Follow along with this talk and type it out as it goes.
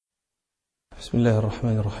بسم الله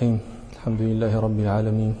الرحمن الرحيم. الحمد لله رب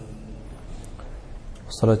العالمين،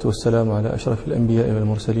 والصلاة والسلام على أشرف الأنبياء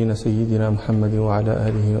والمرسلين سيدنا محمد وعلى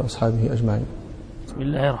آله وأصحابه أجمعين. بسم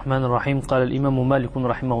الله الرحمن الرحيم. قال الإمام مالك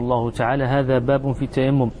رحمه الله تعالى: هذا باب في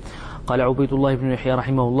التيمم. قال عبيد الله بن يحيى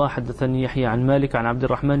رحمه الله: حدثني يحيى عن مالك عن عبد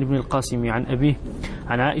الرحمن بن القاسم عن أبيه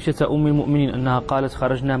عن عائشة أم المؤمنين أنها قالت: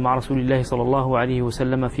 خرجنا مع رسول الله صلى الله عليه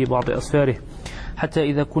وسلم في بعض أسفاره حتى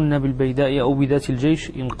إذا كنا بالبيداء أو بذات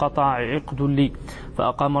الجيش انقطع عقد لي،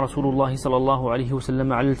 فأقام رسول الله صلى الله عليه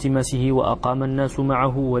وسلم على التماسه، وأقام الناس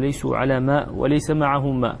معه وليسوا على ماء وليس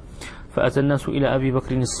معهم ماء، فأتى الناس إلى أبي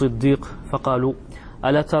بكر الصديق فقالوا: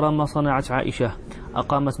 ألا ترى ما صنعت عائشة؟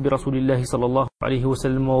 أقامت برسول الله صلى الله عليه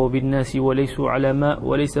وسلم وبالناس وليسوا على ماء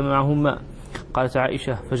وليس معهم ماء. قالت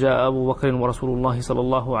عائشة: فجاء أبو بكر ورسول الله صلى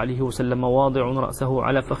الله عليه وسلم واضع رأسه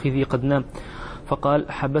على فخذي قد نام،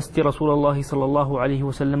 فقال: حبست رسول الله صلى الله عليه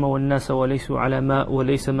وسلم والناس وليسوا على ماء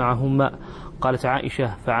وليس معهم ماء. قالت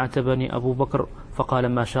عائشة: فعاتبني أبو بكر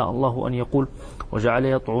فقال: ما شاء الله أن يقول، وجعل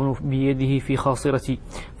يطعن بيده في خاصرتي،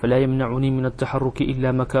 فلا يمنعني من التحرك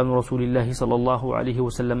إلا مكان رسول الله صلى الله عليه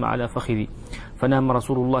وسلم على فخذي. فنام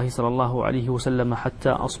رسول الله صلى الله عليه وسلم حتى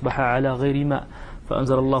أصبح على غير ماء،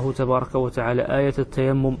 فأنزل الله تبارك وتعالى آية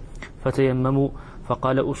التيمم: فتيمموا.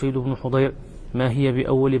 فقال أسيد بن حضير: ما هي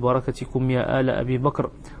بأول بركتكم يا آل أبي بكر؟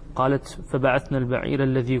 قالت: فبعثنا البعير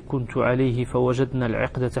الذي كنت عليه فوجدنا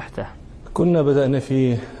العقد تحته. كنا بدأنا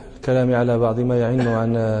في الكلام على بعض ما يعين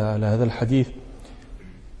على هذا الحديث.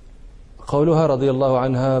 قولها رضي الله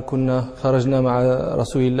عنها: كنا خرجنا مع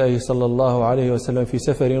رسول الله صلى الله عليه وسلم في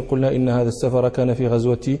سفر، قلنا إن هذا السفر كان في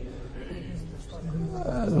غزوة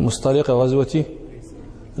المصطلق، غزوة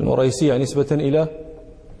المريسيع نسبة إلى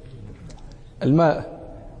الماء،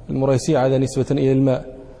 المريسيع هذا نسبة إلى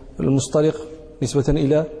الماء، المصطلق نسبة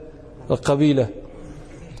إلى القبيلة.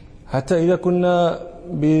 حتى إذا كنا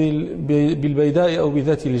بالبيداء أو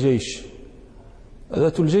بذات الجيش.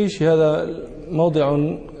 ذات الجيش هذا موضع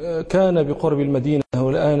كان بقرب المدينة،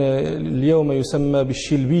 والآن اليوم يسمى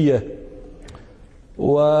بالشلبية.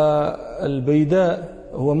 والبيداء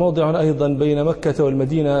هو موضع أيضا بين مكة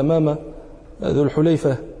والمدينة أمام ذو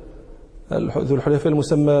الحليفة، ذو الحليفة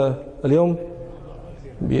المسمى اليوم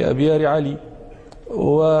بأبيار علي.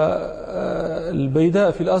 والبيداء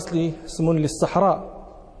في الأصل اسم للصحراء،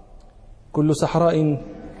 كل صحراء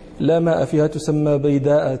لا ماء فيها تسمى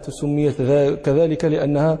بيداء، تسميت كذلك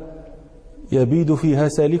لأنها يبيد فيها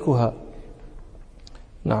سالكها.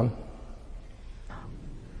 نعم.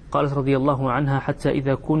 قالت رضي الله عنها: حتى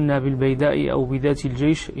إذا كنا بالبيداء أو بذات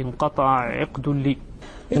الجيش انقطع عقد لي.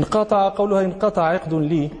 انقطع، قولها انقطع عقد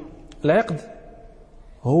لي. العقد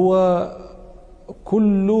هو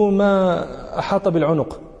كل ما أحاط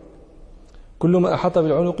بالعنق، كل ما أحاط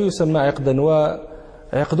بالعنق يسمى عقدا.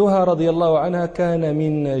 وعقدها رضي الله عنها كان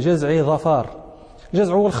من جزع ظفار.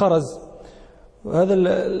 جزع هو الخرز، وهذا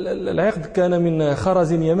العقد كان من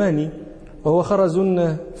خرز يماني، وهو خرز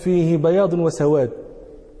فيه بياض وسواد.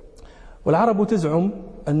 والعرب تزعم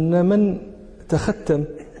أن من تختم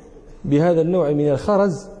بهذا النوع من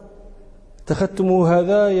الخرز، تختمه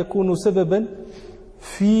هذا يكون سببا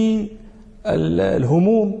في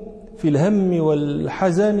الهموم، في الهم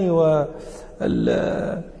والحزن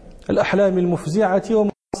والأحلام المفزعة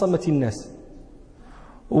ومعاصمة الناس.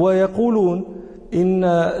 ويقولون إن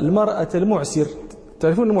المرأة المعسر،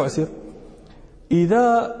 تعرفون المعسر،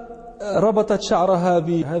 إذا ربطت شعرها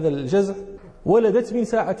بهذا الجزع ولدت من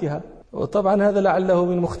ساعتها. وطبعا هذا لعله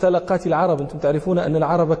من مختلقات العرب. أنتم تعرفون أن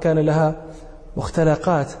العرب كان لها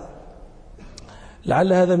مختلقات،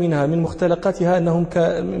 لعل هذا منها. من مختلقاتها أنهم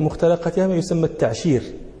مختلقاتها ما يسمى التعشير.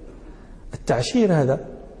 التعشير هذا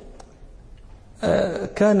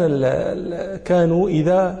كانوا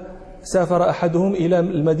إذا سافر أحدهم إلى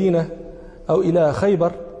المدينة أو إلى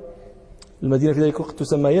خيبر، المدينة في ذلك الوقت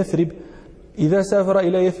تسمى يثرب، إذا سافر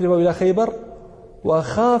إلى يثرب أو إلى خيبر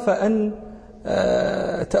وخاف أن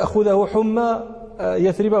تأخذه حمى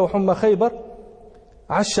يثرب أو حمى خيبر،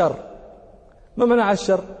 عشر. ما معنى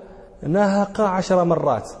عشر؟ نهق 10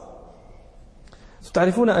 مرات.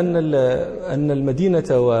 تعرفون أن المدينة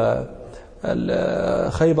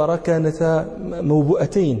وخيبر كانتا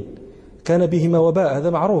موبؤتين، كان بهما وباء، هذا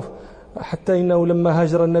معروف. حتى إنه لما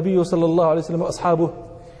هاجر النبي صلى الله عليه وسلم وأصحابه،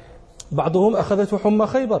 بعضهم أخذته حمى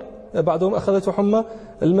خيبر، بعضهم أخذته حمى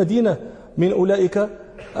المدينة. من أولئك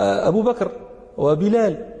أبو بكر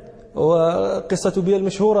وبلال. وقصة بلال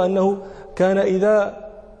مشهورة أنه كان إذا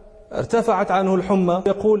ارتفعت عنه الحمى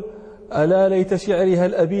يقول: ألا ليت شعري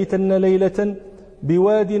هل أبيتن ليلة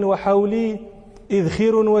بواد وحولي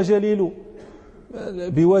إذخر وجليل.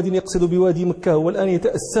 بواد يقصد بوادي مكة، والآن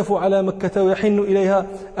يتأسف على مكة ويحن إليها،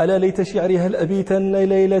 ألا ليت شعري هل أبيتن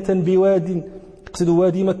ليلة بواد، يقصد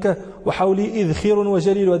وادي مكة، وحولي إذخر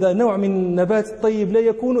وجليل، وهذا نوع من النبات الطيب لا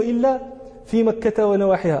يكون إلا في مكة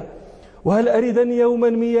ونواحيها. وهل أردن يوما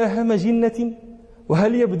مياه مجنة،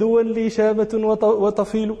 وهل يبدو لي شامة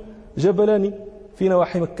وطفيل، جبلان في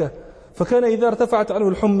نواحي مكة. فكان إذا ارتفعت عنه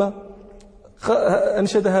الحمى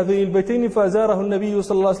أنشد هذين البيتين، فزاره النبي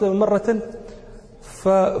صلى الله عليه وسلم مرة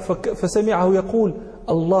فسمعه يقول: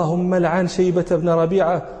 اللهم لعن شيبة بن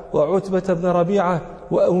ربيعة وعتبة بن ربيعة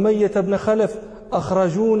وأمية بن خلف،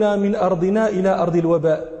 أخرجونا من أرضنا إلى أرض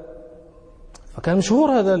الوباء. فكان مشهور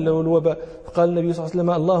هذا الوباء. فقال النبي صلى الله عليه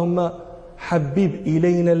وسلم: اللهم حبب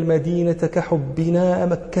إلينا المدينة كحبنا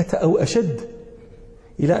مكة أو أشد،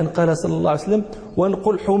 إلى أن قال صلى الله عليه وسلم: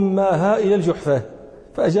 وانقل حماها إلى الجحفة.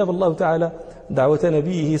 فأجاب الله تعالى دعوة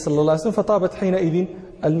نبيه صلى الله عليه وسلم، فطابت حينئذ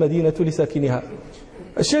المدينة لساكنها.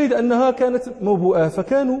 الشاهد أنها كانت موبوءة،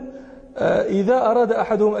 فكانوا إذا أراد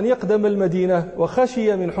أحدهم أن يقدم المدينة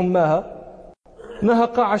وخشي من حماها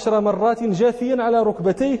نهق 10 مرات جاثيا على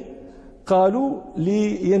ركبتيه، قالوا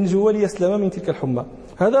لينجو وليسلم من تلك الحمى.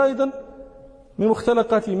 هذا أيضا من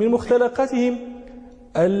مختلقاتهم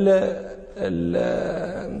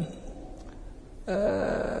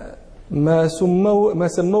ما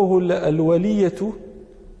سموه الولية.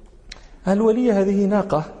 الولية هذه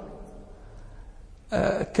ناقة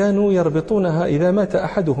كانوا يربطونها، إذا مات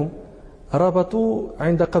أحدهم ربطوا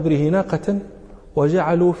عند قبره ناقة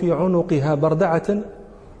وجعلوا في عنقها بردعة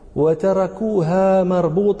وتركوها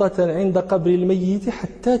مربوطة عند قبر الميت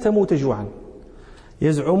حتى تموت جوعا،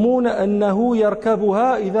 يزعمون أنه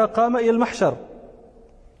يركبها إذا قام إلى المحشر.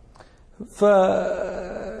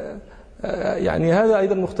 يعني هذا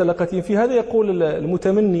أيضا مختلقاتهم. في هذا يقول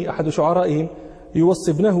المتمني أحد شعرائهم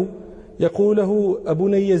يوصي ابنه، يقول له: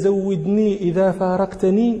 أبني زودني إذا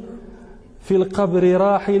فارقتني في القبر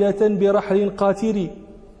راحلة برحل قاتري،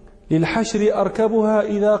 للحشر أركبها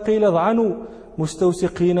إذا قيل اضعنوا،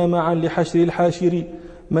 مستوسقين معا لحشر الحاشر،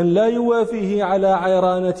 من لا يوافيه على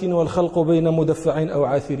عيرانة والخلق بين مدفع أو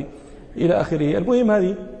عاثر، إلى آخره. المهم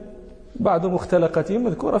هذه بعض مختلقاتهم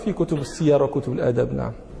مذكورة في كتب السير وكتب الآداب.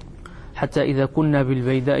 نعم. حتى إذا كنا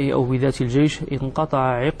بالبيداء أو بذات الجيش انقطع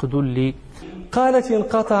عقد لي. قالت: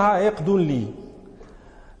 انقطع عقد لي.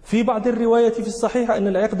 في بعض الروايات في الصحيح أن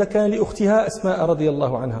العقد كان لأختها أسماء رضي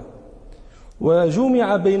الله عنها،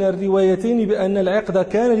 وجمع بين الروايتين بأن العقد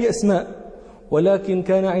كان لأسماء، ولكن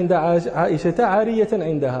كان عند عائشة عارية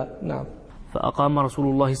عندها. نعم. فأقام رسول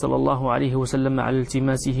الله صلى الله عليه وسلم على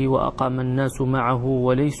التماسه، وأقام الناس معه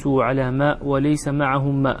وليسوا على ماء وليس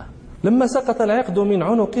معهم ماء. لما سقط العقد من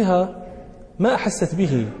عنقها ما أحست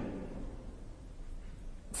به،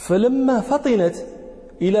 فلما فطنت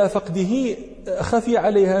إلى فقده خفي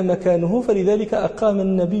عليها مكانه، فلذلك أقام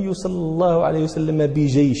النبي صلى الله عليه وسلم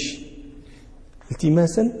بجيش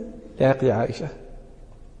التماسا لعقد عائشة.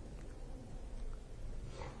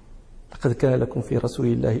 لقد كان لكم في رسول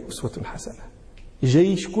الله أسوة حسنة.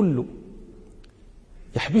 جيش كله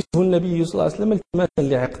يحبسه النبي صلى الله عليه وسلم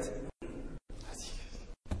التماسا لعقد.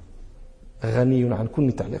 غني عن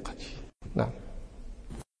كل تعليقات. نعم.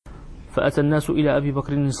 فأتى الناس إلى أبي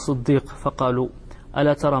بكر الصديق فقالوا: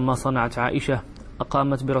 ألا ترى ما صنعت عائشة؟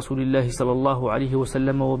 أقامت برسول الله صلى الله عليه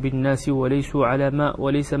وسلم وبالناس وليسوا على ماء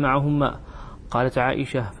وليس معهم ماء. قالت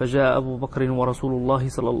عائشة: فجاء أبو بكر ورسول الله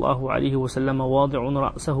صلى الله عليه وسلم واضع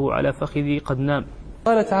رأسه على فخذي قد نام.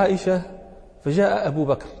 قالت عائشة: فجاء أبو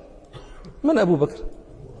بكر. من أبو بكر؟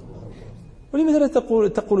 ولماذا لا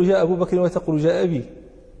تقول جاء أبو بكر وتقول جاء أبي؟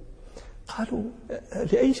 قالوا: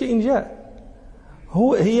 لأي شيء جاء؟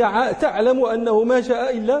 هي تعلم أنه ما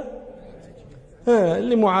جاء إلا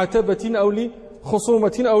لمعاتبة أو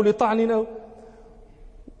لخصومة أو لطعن أو،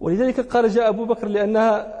 ولذلك قال جاء أبو بكر،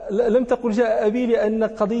 لأنها لم تقل جاء أبي، لأن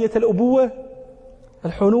قضية الأبوة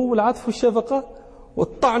الحنو والعطف والشفقة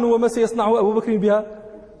والطعن وما سيصنعه أبو بكر بها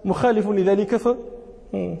مخالف لذلك،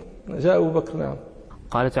 جاء أبو بكر. نعم.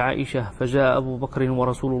 قالت عائشة: فجاء أبو بكر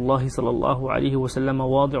ورسول الله صلى الله عليه وسلم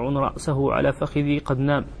واضع رأسه على فخذي قد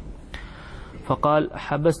نام. فقال: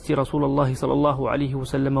 حبست رسول الله صلى الله عليه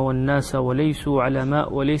وسلم والناس وليسوا على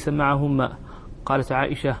ماء وليس معهم ماء. قالت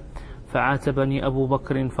عائشة: فعاتبني أبو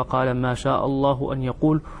بكر فقال: ما شاء الله أن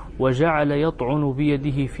يقول، وجعل يطعن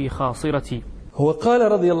بيده في خاصرتي. هو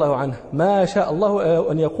قال رضي الله عنه: ما شاء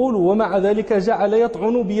الله أن يقول، ومع ذلك جعل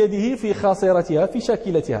يطعن بيده في خاصرتها في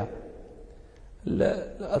شاكلتها.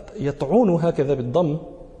 يطعن هكذا بالضم،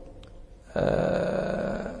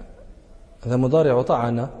 هذا مضارع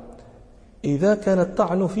طعن. إذا كان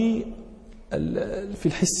الطعن في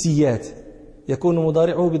الحسيات، يكون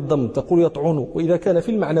مضارعه بالضم تقول يطعن، وإذا كان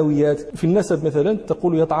في المعنويات في النسب مثلا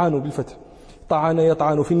تقول يطعن بالفتح. طعن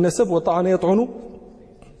يطعن في النسب، وطعن يطعن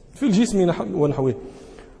في الجسم ونحوه.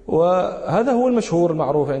 وهذا هو المشهور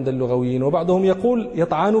المعروف عند اللغويين. وبعضهم يقول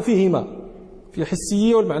يطعن فيهما في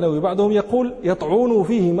الحسي والمعنوي، بعضهم يقول يطعن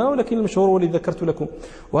فيهما، ولكن المشهور هو الذي ذكرت لكم.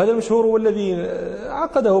 وهذا المشهور هو الذي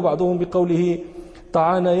عقده بعضهم بقوله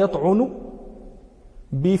طعن يطعن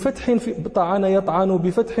بفتح طعن يطعن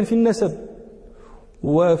بفتح في النسب،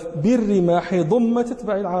 وبالرماح ضم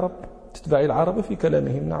تتبع العرب في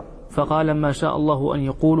كلامهم. نعم. فقال ما شاء الله أن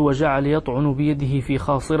يقول وجعل يطعن بيده في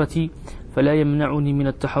خاصرتي فلا يمنعني من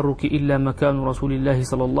التحرك إلا مكان رسول الله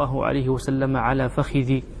صلى الله عليه وسلم على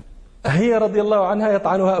فخذي. هي رضي الله عنها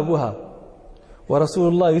يطعنها أبوها،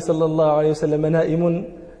 ورسول الله صلى الله عليه وسلم نائم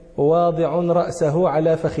واضع رأسه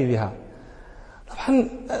على فخذها. طبعا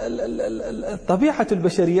طبيعة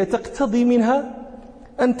البشرية تقتضي منها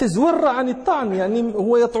أن تزور عن الطعن، يعني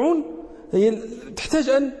هو يطعن، هي تحتاج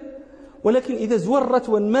أن، ولكن إذا زورت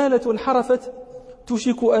وانمالت وانحرفت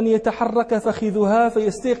توشك أن يتحرك فخذها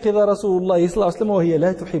فيستيقظ رسول الله صلى الله عليه وسلم وهي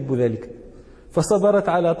لا تحب ذلك، فصبرت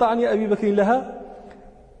على طعن أبي بكر لها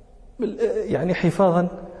يعني حفاظا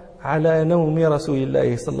على نوم رسول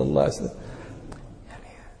الله صلى الله عليه وسلم. يعني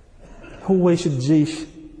هو يشد جيش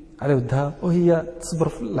على ودها وهي تصبر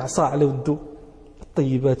في العصا على وده.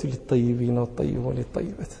 الطيبات للطيبين والطيبون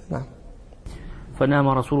للطيبات. نعم. فنام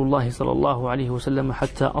رسول الله صلى الله عليه وسلم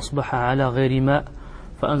حتى أصبح على غير ماء،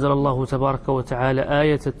 فأنزل الله تبارك وتعالى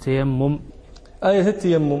آية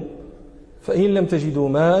التيمم فإن لم تجدوا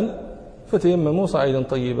ماء فتيمموا صعيدا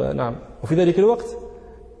طيبا. نعم. وفي ذلك الوقت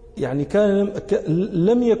يعني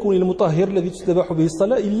لم يكن المطهر الذي تستباح به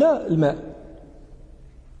الصلاة إلا الماء.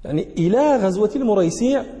 يعني إلى غزوة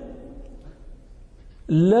المريسيع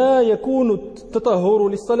لا يكون التطهر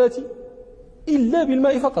للصلاة إلا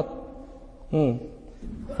بالماء فقط.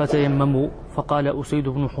 فتيمموا. فقال أسيد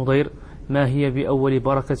بن حضير ما هي بأول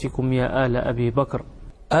بركتكم يا آل أبي بكر.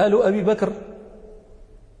 آل أبي بكر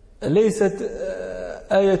ليست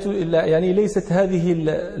يعني ليست هذه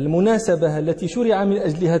المناسبة التي شرع من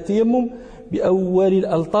أجلها التيمم بأول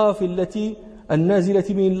الألطاف التي النازلة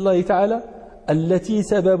من الله تعالى التي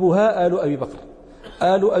سببها آل أبي بكر.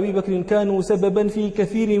 آل أبي بكر كانوا سببا في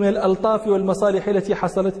كثير من الألطاف والمصالح التي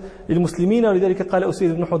حصلت للمسلمين، ولذلك قال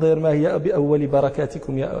أسيد بن حضير ما هي بأول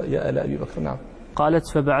بركاتكم يا آل أبي بكر. نعم. قالت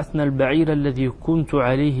فبعثنا البعير الذي كنت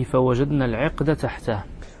عليه فوجدنا العقد تحته.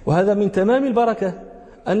 وهذا من تمام البركة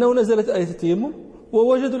أنه نزلت آية التيمم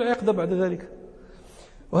ووجدوا العقد بعد ذلك.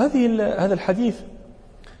 هذا الحديث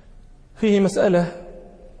فيه مسألة.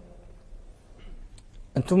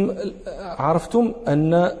 أنتم عرفتم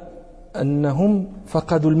أنهم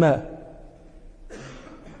فقدوا الماء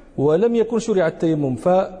ولم يكن شرع التيمم،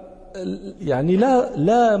 يعني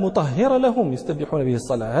لا مطهر لهم يستبيحون به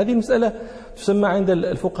الصلاة. هذه المسألة تسمى عند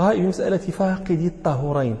الفقهاء بمسألة فاقدي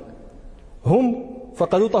الطهورين. هم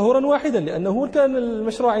فقدوا طهورا واحدا لأنه كان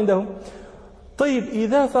المشروع عندهم. طيب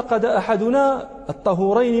إذا فقد أحدنا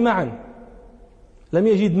الطهورين معا لم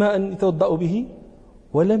يجد ماء يتوضأ به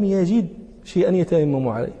ولم يجد شيئا يتيمم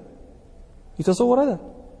عليه، يتصور هذا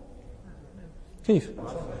كيف؟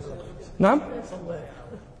 نعم.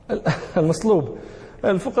 المصلوب.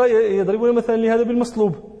 الفقهاء يضربون مثلا لهذا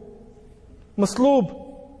بالمصلوب. مصلوب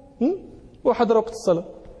وحضر وقت الصلاة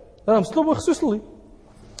مصلوب وخصو يصلي.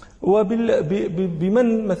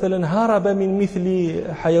 وبمن مثلا هرب من مثل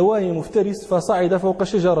حيوان مفترس فصعد فوق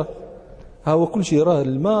شجرة، هو كل شيء، راه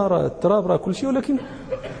الماء، راه التراب، راه كل شيء، ولكن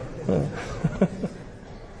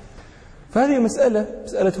فهذه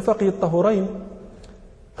مسألة فقه الطهورين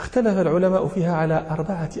اختلف العلماء فيها على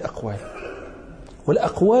 4 أقوال،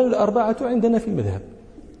 والأقوال الأربعة عندنا في المذهب.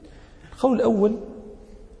 القول الأول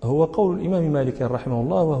هو قول الإمام مالك رحمه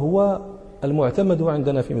الله، وهو المعتمد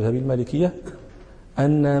عندنا في مذهب المالكية،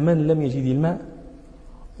 أن من لم يجد الماء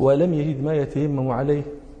ولم يجد ما يتيمم عليه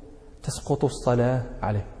تسقط الصلاة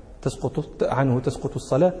عليه، تسقط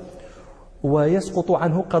الصلاة، ويسقط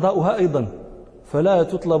عنه قضاؤها أيضا، فلا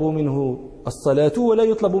تطلب منه الصلاة ولا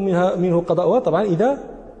يطلب منه قضاؤها، طبعا إذا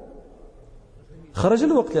خرج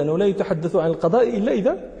الوقت، لأنه لا يتحدث عن القضاء إلا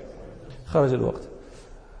إذا خرج الوقت.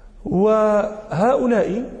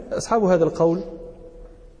 وهؤلاء أصحاب هذا القول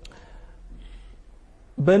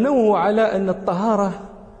بنوه على أن الطهارة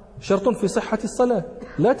شرط في صحة الصلاة،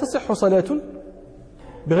 لا تصح صلاة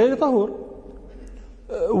بغير طهور،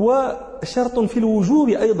 وشرط في الوجوب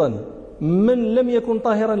أيضا، من لم يكن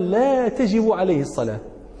طاهرا لا تجب عليه الصلاة.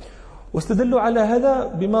 واستدلوا على هذا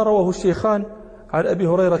بما رواه الشيخان عن أبي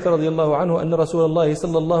هريرة رضي الله عنه أن رسول الله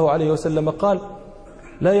صلى الله عليه وسلم قال: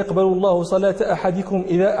 لا يقبل الله صلاة أحدكم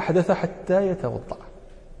إذا أحدث حتى يتوضأ.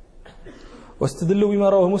 واستدلوا بما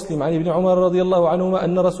رواه مسلم عن ابن عمر رضي الله عنهما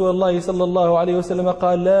أن رسول الله صلى الله عليه وسلم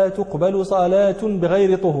قال لا تقبل صلاة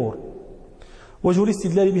بغير طهور. وجه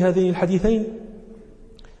الاستدلال بهذين الحديثين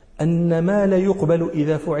أن ما لا يقبل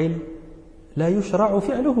إذا فعل لا يشرع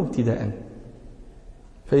فعله ابتداء،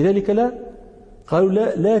 فلذلك قالوا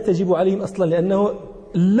لا تجب عليهم أصلا، لأنه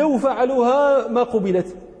لو فعلوها ما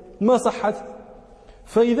قبلت ما صحت،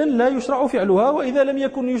 فإذا لا يشرع فعلها، وإذا لم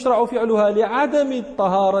يكن يشرع فعلها لعدم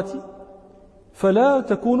الطهارة فلا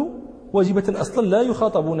تكون واجبة أصلا، لا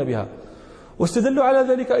يخاطبون بها. واستدلوا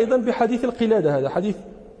على ذلك أيضا بحديث القلادة، هذا حديث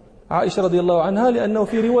عائشة رضي الله عنها، لأنه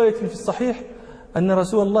في رواية في الصحيح أن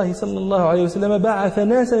رسول الله صلى الله عليه وسلم بعث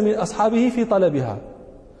ناسا من أصحابه في طلبها،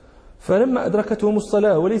 فلما أدركتهم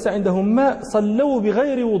الصلاة وليس عندهم ماء صلوا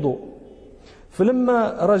بغير وضوء،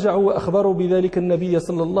 فلما رجعوا وأخبروا بذلك النبي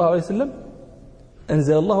صلى الله عليه وسلم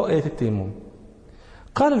أنزل الله آية التيمم.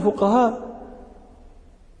 قال الفقهاء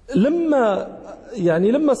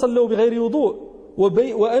لما صلوا بغير وضوء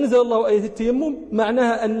وأنزل الله آية التيمم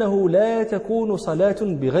معناها أنه لا تكون صلاة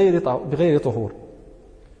بغير طهور،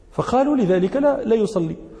 فقالوا لذلك لا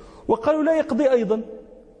يصلي، وقالوا لا يقضي أيضا،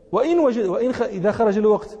 إذا خرج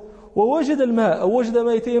الوقت ووجد الماء أو وجد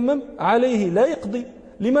ما يتيمم عليه لا يقضي.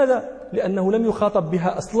 لماذا؟ لأنه لم يخاطب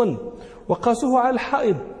بها أصلا، وقاسوه على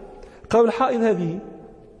الحائض، قالوا الحائض هذه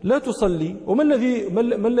لا تصلي، وما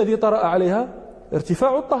الذي طرأ عليها؟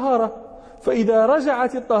 ارتفاع الطهارة، فإذا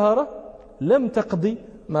رجعت الطهارة لم تقضي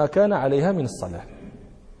ما كان عليها من الصلاة.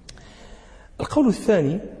 القول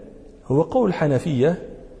الثاني هو قول الحنفية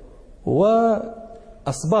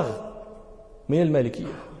وأصبغ من المالكية.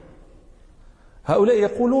 هؤلاء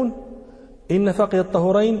يقولون إن فاقد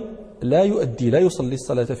الطهورين لا يصلي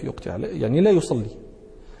الصلاة في وقتها، يعني لا يصلي،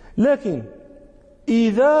 لكن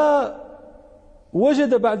إذا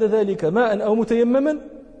وجد بعد ذلك ماء أو متيمما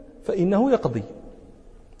فإنه يقضي.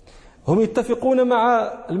 هم يتفقون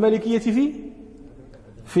مع المالكية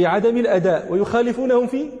في عدم الأداء، ويخالفونهم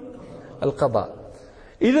في القضاء.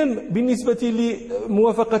 إذن بالنسبة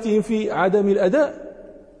لموافقتهم في عدم الأداء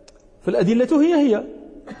فالأدلة هي،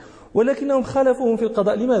 ولكنهم خالفوهم في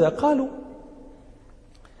القضاء. لماذا؟ قالوا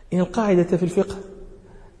إن القاعدة في الفقه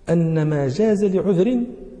أن ما جاز لعذر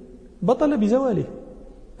بطل بزواله،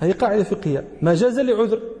 هذه قاعدة فقهية، ما جاز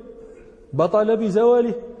لعذر بطل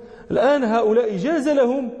بزواله. الآن هؤلاء جاز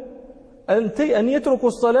لهم أن يتركوا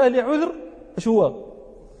الصلاة لعذر شو هو؟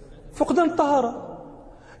 فقدان الطهارة،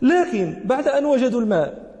 لكن بعد أن وجدوا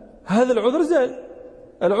الماء هذا العذر زال.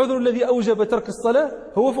 العذر الذي أوجب ترك الصلاة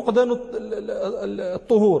هو فقدان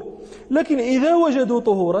الطهور، لكن إذا وجدوا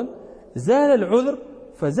طهورا زال العذر،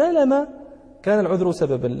 فزال ما كان العذر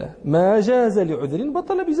سببا له. ما جاز لعذر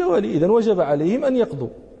بطل بزواله، إذن وجب عليهم أن يقضوا.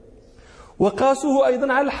 وقاسوه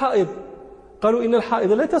أيضا على الحائض، قالوا إن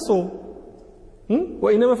الحائض لا تصوم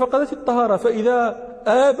وإنما فقدت الطهارة، فإذا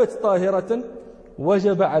آبت طاهرة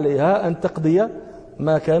وجب عليها أن تقضي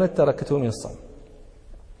ما كانت تركته من الصوم.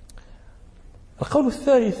 القول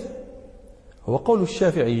الثالث هو قول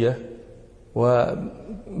الشافعية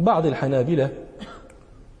وبعض الحنابلة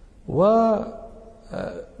وابن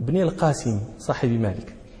القاسم صاحب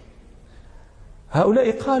مالك.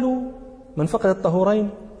 هؤلاء قالوا من فقد الطهورين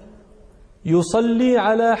يصلي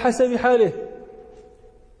على حسب حاله،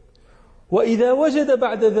 وإذا وجد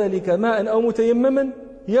بعد ذلك ماء أو متيمما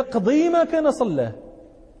يقضي ما كان صلاه.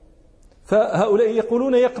 فهؤلاء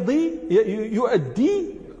يقولون يؤدي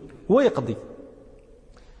ويقضي.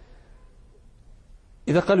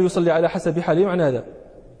 إذا قالوا يصلي على حسب حاله معنى هذا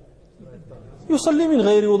يصلي من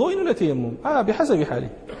غير وضوء ولا تيمم بحسب حاله.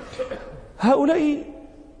 هؤلاء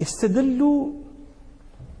استدلوا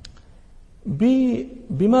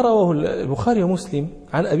بما رواه البخاري ومسلم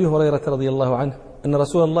عن أبي هريرة رضي الله عنه أن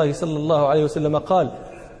رسول الله صلى الله عليه وسلم قال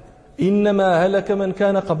إنما هلك من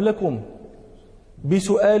كان قبلكم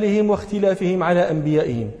بسؤالهم واختلافهم على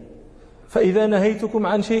أنبيائهم، فإذا نهيتكم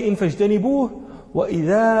عن شيء فاجتنبوه،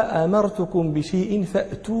 وإذا أمرتكم بشيء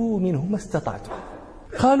فأتوا منه ما استطعتم.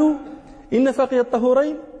 قالوا إن فاقد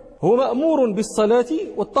الطهورين هو مأمور بالصلاة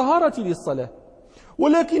والطهارة للصلاة،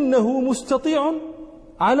 ولكنه مستطيع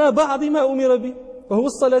على بعض ما أمر به، وهو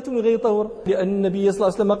الصلاة من غير طهور، لأن النبي صلى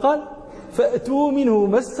الله عليه وسلم قال فأتوا منه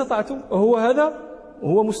ما استطعتم، وهو هذا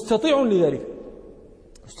هو مستطيع لذلك،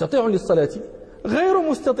 مستطيع للصلاة غير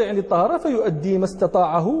مستطيع للطهارة، فيؤدي ما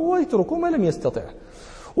استطاعه ويترك ما لم يستطع.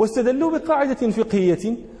 واستدلوا بقاعدة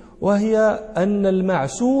فقهية، وهي أن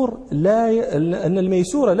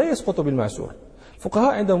الميسور لا يسقط بالمعسور.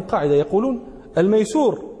 الفقهاء عندهم قاعدة يقولون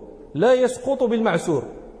الميسور لا يسقط بالمعسور،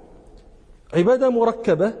 عبادة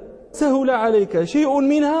مركبة سهل عليك شيء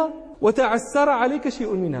منها وتعسر عليك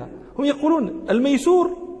شيء منها. هم يقولون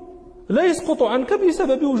الميسور لا يسقط عنك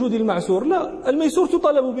بسبب وجود المعسور، لا، الميسور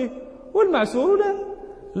تطالب به والمعسور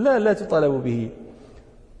لا تطالب به.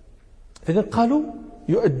 إذن قالوا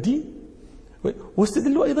يؤدي.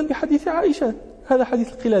 واستدلوا أيضا بحديث عائشة، هذا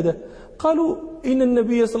حديث القلادة. قالوا إن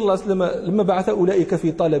النبي صلى الله عليه وسلم لما بعث أولئك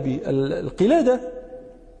في طلب القلادة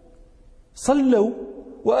صلوا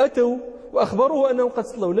وأتوا وأخبروه أنهم قد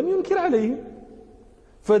صلوا، لم ينكر عليهم،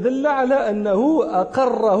 فدل على أنه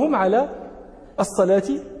أقرهم على الصلاة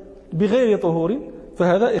بغير طهور،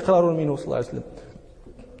 فهذا إقرار منه صلى الله عليه وسلم.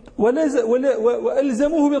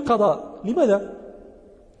 وألزموه بالقضاء. لماذا؟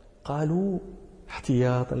 قالوا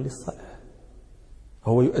احتياطا للصلاة،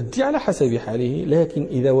 هو يؤدي على حسب حاله، لكن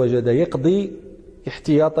إذا وجد يقضي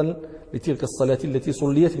احتياطا لتلك الصلاة التي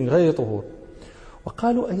صليت من غير طهور.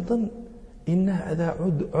 وقالوا أيضا إن هذا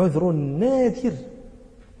عذر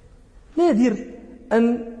نادر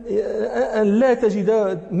أن لا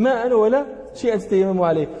تجد ماء ولا شيء تتيمم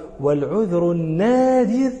عليه، والعذر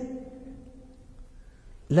النادر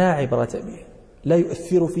لا عبرة به، لا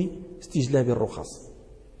يؤثر في استجلاب الرخص.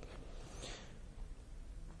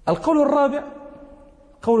 القول الرابع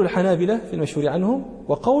قول الحنابلة في المشهور عنهم،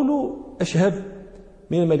 وقول أشهب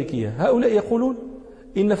من المالكية. هؤلاء يقولون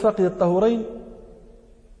إن فاقد الطهورين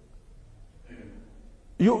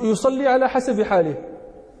يصلي على حسب حاله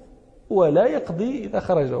ولا يقضي إذا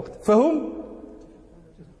خرج وقت، فهم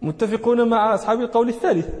متفقون مع أصحاب القول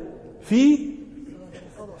الثالث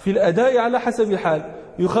في الأداء على حسب الحال،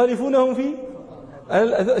 يخالفونهم في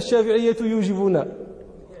الشافعية يوجبون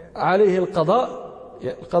عليه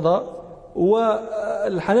القضاء،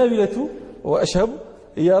 والحنابلة وأشهب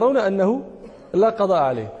يرون أنه لا قضاء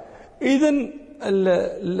عليه. إذن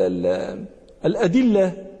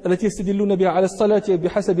الأدلة التي يستدلون بها على الصلاة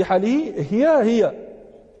بحسب حاله هي،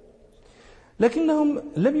 لكنهم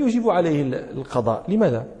لم يجيبوا عليه القضاء.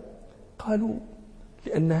 لماذا؟ قالوا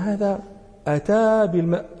لأن هذا أتى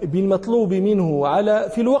بالمطلوب منه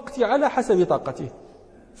في الوقت على حسب طاقته،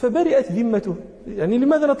 فبرئت ذمته. يعني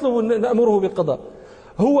لماذا نأمره بالقضاء؟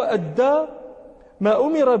 هو أدى ما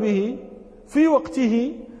أمر به في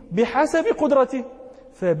وقته بحسب قدرته،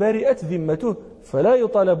 فبرئت ذمته، فلا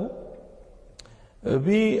يطالب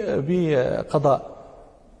بقضاء.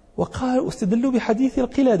 وقالوا استدلوا بحديث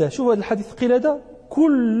القلادة. شوفوا الحديث القلادة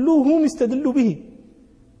كلهم استدلوا به.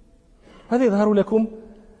 هذا يظهر لكم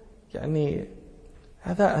يعني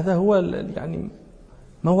هذا هو يعني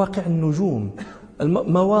مواقع النجوم،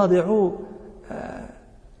 مواضع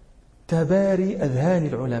تباري أذهان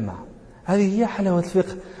العلماء. هذه هي حلاوة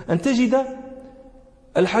الفقه، أن تجد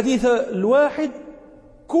الحديث الواحد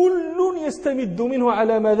كل يستمد منه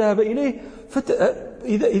على ما ذهب إليه.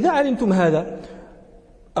 إذا علمتم هذا،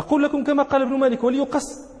 أقول لكم كما قال ابن مالك: وليقص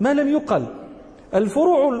ما لم يقل.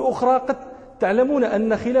 الفروع الأخرى قد تعلمون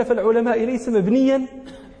أن خلاف العلماء ليس مبنيا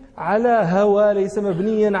على هوى، ليس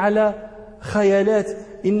مبنيا على خيالات،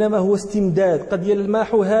 إنما هو استمداد. قد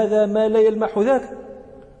يلمح هذا ما لا يلمح ذاك،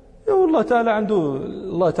 والله تعالى عنده،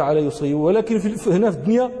 الله تعالى يصيب، ولكن هنا في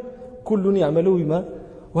الدنيا كل يعمل بما.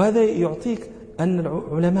 وهذا يعطيك أن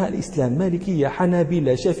علماء الإسلام مالكية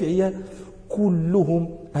حنابلة شافعية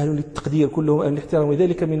كلهم أهل للتقدير، كلهم أهل الاحترام.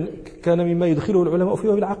 وذلك كان مما يدخله العلماء في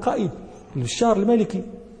باب العقائد. الشار المالكي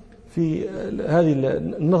في هذه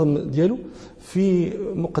النظم دياله في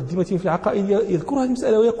مقدمته في العقائد يذكر هذه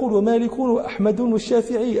المسألة ويقول: ومالك وأحمد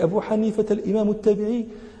والشافعي أبو حنيفة الإمام التابعي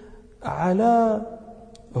على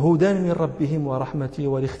هدى من ربهم ورحمته،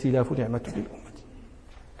 والاختلاف نعمة للأمة.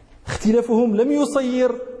 اختلافهم لم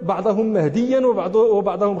يصير بعضهم مهديا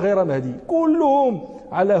وبعضهم غير مهدي، كلهم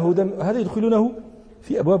على هدى. هذا يدخلونه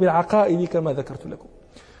في أبواب العقائد كما ذكرت لكم.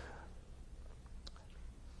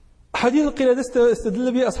 حديث القلادة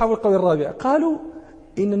استدل به أصحاب القول الرابع. قالوا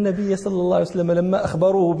إن النبي صلى الله عليه وسلم لما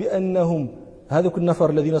أخبروه بأنهم هذوك النفر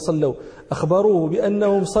الذين صلوا، أخبروه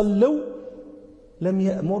بأنهم صلوا، لم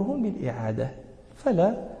يأمرهم بالإعادة،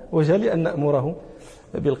 فلا وجه لأن نأمره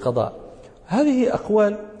بالقضاء. هذه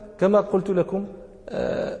أقوال كما قلت لكم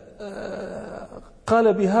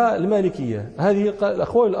قال بها المالكية. هذه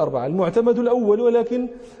الأقوال الأربعة، المعتمد الأول، ولكن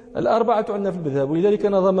الأربعة عندنا في المذهب، ولذلك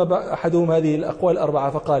نظم أحدهم هذه الأقوال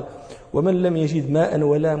الأربعة فقال: ومن لم يجد ماء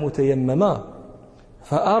ولا متيمما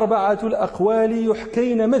فأربعة الأقوال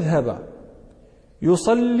يحكين مذهبا: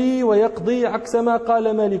 يصلي ويقضي عكس ما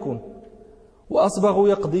قال مالك، وأصبغ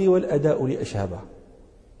يقضي والأداء لأشهبه.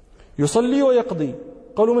 يصلي ويقضي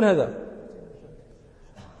قولوا من هذا؟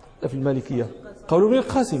 في المالكية قولوا ابن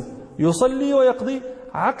القاسم: يصلي ويقضي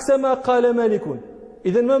عكس ما قال مالك.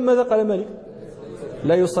 إذن ماذا قال مالك؟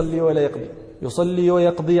 لا يصلي ولا يقضي. يصلي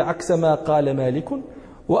ويقضي عكس ما قال مالك.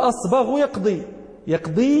 وأصبغ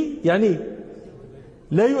يقضي يعني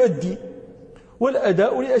لا يؤدي.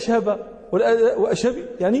 والأداء لأشهب، والأداء وأشهب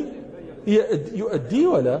يعني يؤدي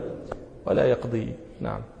ولا يقضي.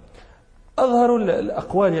 نعم. أظهر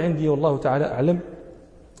الأقوال عندي والله تعالى أعلم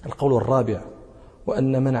القول الرابع،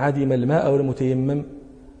 وأن من عدم الماء والمتيمم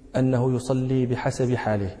أنه يصلي بحسب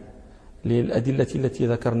حاله، للأدلة التي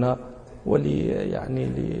ذكرنا يعني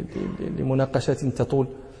لمناقشة تطول.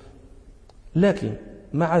 لكن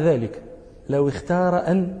مع ذلك لو اختار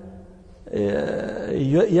أن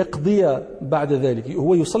يقضي بعد ذلك،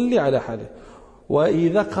 هو يصلي على حاله،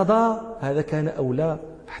 وإذا قضى هذا كان أولى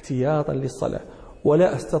احتياطا للصلاة.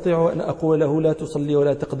 ولا أستطيع أن أقول له لا تصلي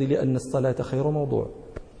ولا تقضي لأن الصلاة خير موضوع.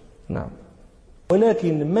 نعم.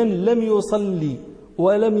 ولكن من لم يصلي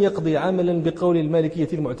ولم يقضي عملا بقول المالكية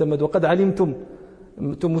المعتمد وقد علمتم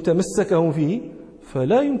متمسكهم فيه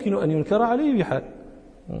فلا يمكن أن ينكر عليه بحال.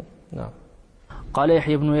 نعم. قال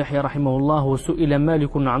يحيى بن يحيى رحمه الله: وسئل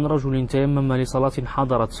مالك عن رجل تيمم لصلاة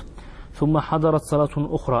حضرت ثم حضرت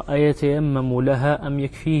صلاة أخرى أيتيمم لها أم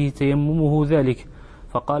يكفيه تيممه ذلك؟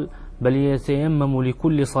 فقال: بل يتيمم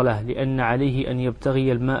لكل صلاة، لأن عليه أن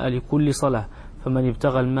يبتغي الماء لكل صلاة، فمن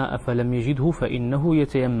ابتغى الماء فلم يجده فإنه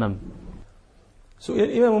يتيمم. سئل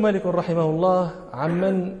الإمام مالك رحمه الله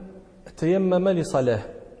عمن تيمم لصلاة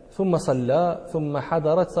ثم صلى ثم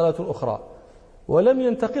حضرت صلاة أخرى ولم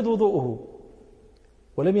ينتقض وضوءه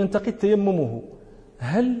ولم ينتقض تيممه،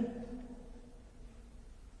 هل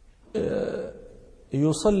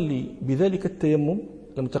يصلي بذلك التيمم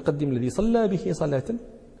المتقدم الذي صلى به صلاة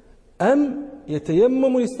أم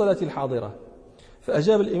يتيمم للصلاة الحاضرة؟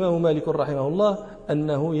 فأجاب الإمام مالك رحمه الله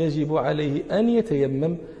أنه يجب عليه أن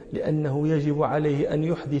يتيمم، لأنه يجب عليه أن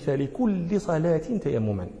يحدث لكل صلاة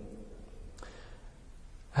تيمما.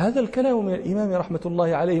 هذا الكلام من الإمام رحمة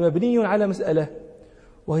الله عليه مبني على مسألة،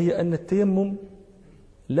 وهي أن التيمم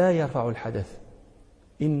لا يرفع الحدث،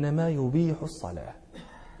 إنما يبيح الصلاة.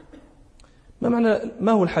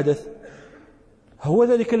 ما هو الحدث؟ هو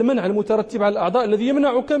ذلك المنع المترتب على الأعضاء الذي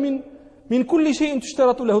يمنعك من كل شيء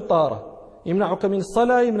تشترط له الطهارة، يمنعك من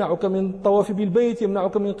الصلاة، يمنعك من الطواف بالبيت،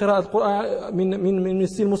 يمنعك من قراءة القرآن، من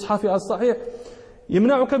مس المصحف على الصحيح،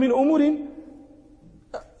 يمنعك من أمور.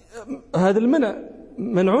 هذا المنع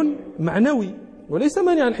منع معنوي وليس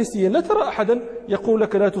منعا حسيا. لا ترى أحدا يقول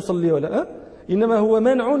لك لا تصلي ولا إنما هو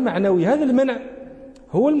منع معنوي. هذا المنع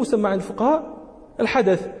هو المسمى عند الفقهاء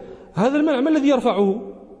الحدث. هذا المنع ما الذي يرفعه؟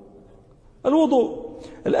 الوضوء.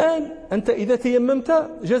 الآن أنت إذا تيممت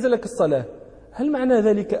جاز لك الصلاة، هل معنى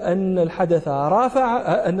ذلك أن الحدث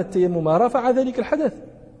أن التيمم رفع ذلك الحدث؟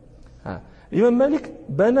 الإمام مالك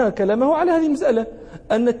بنى كلامه على هذه المسألة،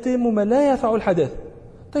 أن التيمم لا يرفع الحدث.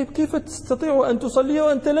 طيب كيف تستطيع أن تصلي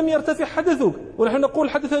وأنت لم يرتفع حدثك؟ ونحن نقول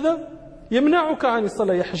الحدث هذا يمنعك عن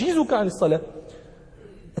الصلاة، يحجزك عن الصلاة.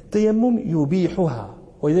 التيمم يبيحها،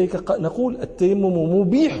 ولذلك نقول التيمم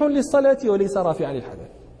مبيح للصلاة وليس رافعا للحدث.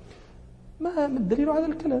 ما الدليل على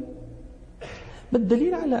الكلام؟ ما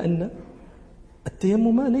الدليل على أن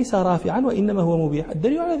التيمم ليس رافعا وإنما هو مبيح؟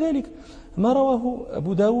 الدليل على ذلك ما رواه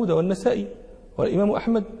أبو داود والنسائي والإمام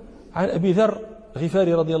أحمد عن أبي ذر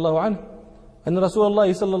غفاري رضي الله عنه أن رسول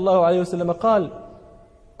الله صلى الله عليه وسلم قال: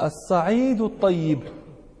 الصعيد الطيب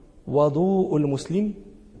وضوء المسلم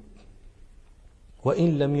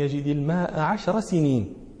وإن لم يجد الماء 10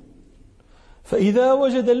 سنين، فإذا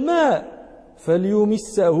وجد الماء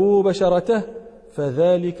فليمسه بشرته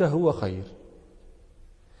فذلك هو خير.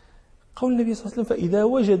 قول النبي صلى الله عليه وسلم: فإذا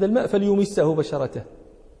وجد الماء فليمسه بشرته.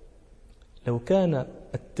 لو كان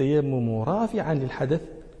التيمم رافعا للحدث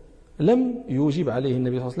لم يوجب عليه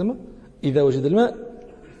النبي صلى الله عليه وسلم إذا وجد الماء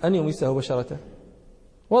أن يمسه بشرته.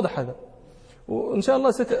 واضح هذا؟ وإن شاء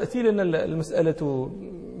الله ستأتي لنا المسألة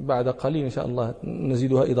بعد قليل إن شاء الله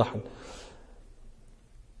نزيدها إيضاحا.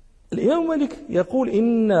 الإمام مالك يقول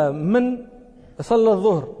إن من صلى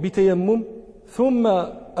الظهر بتيمم ثم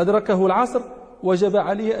أدركه العصر وجب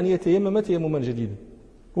عليه أن يتيمم تيمما جديدا،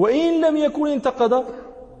 وإن لم يكن انتقض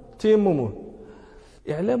تيممه.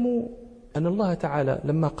 اعلموا أن الله تعالى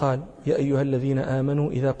لما قال: يا أيها الذين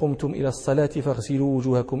آمنوا إذا قمتم إلى الصلاة فاغسلوا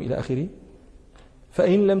وجوهكم إلى آخره،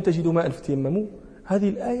 فإن لم تجدوا ماء فتيمموا، هذه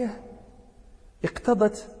الآية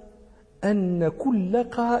اقتضت أن كل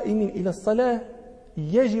قائم إلى الصلاة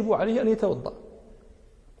يجب عليه أن يتوضأ،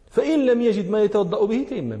 فإن لم يجد ما يتوضأ به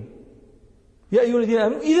تيمم. يا أيها الذين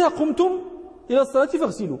آمنوا إذا قمتم إلى الصلاة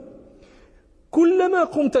فاغسلوا، كلما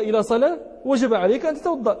قمت إلى صلاة وجب عليك أن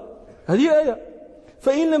تتوضأ. هذه آية.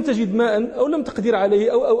 فإن لم تجد ماء أو لم تقدر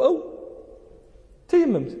عليه أو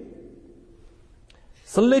تيممت.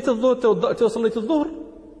 صليت الظهر، توضأت وصليت الظهر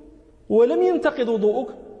ولم ينتقض وضوءك،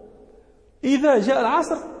 إذا جاء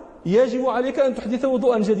العصر يجب عليك أن تحدث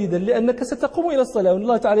وضوءا جديدا، لأنك ستقوم إلى الصلاة.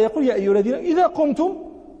 والله تعالى يقول: يا أيها الذين إذا قمتم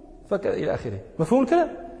إلى آخره. مفهوم الكلام؟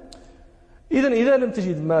 إذن إذا لم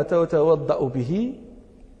تجد ما تتوضأ به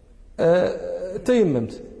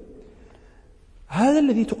تيممت. هذا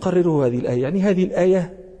الذي تقرره هذه الآية. يعني هذه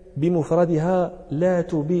الآية بمفردها لا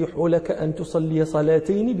تبيح لك أن تصلي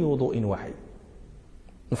صلاتين بوضوء واحد.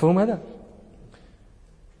 مفهوم هذا؟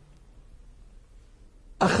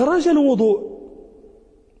 أخرج الوضوء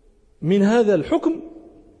من هذا الحكم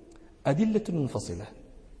أدلة منفصلة.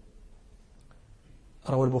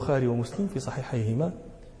 روى البخاري ومسلم في صحيحيهما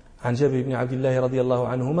عن جابر بن عبد الله رضي الله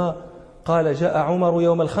عنهما قال: جاء عمر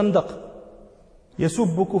يوم الخندق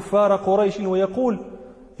يسب كفار قريش ويقول: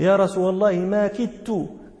 يا رسول الله ما كدت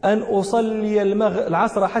أن أصلي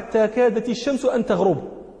العصر حتى كادت الشمس أن تغرب.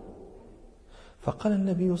 فقال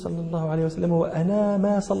النبي صلى الله عليه وسلم: وأنا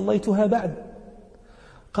ما صليتها بعد.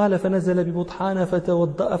 قال: فنزل ببطحان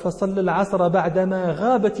فتوضأ فصلى العصر بعدما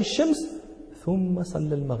غابت الشمس ثم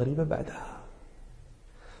صلى المغرب بعدها.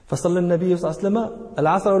 فصلى النبي صلى الله عليه وسلم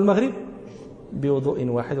العصر والمغرب بوضوء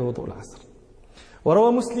واحد ووضوء العصر.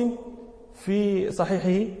 وروى مسلم في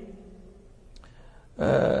صحيحه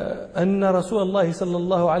أن رسول الله صلى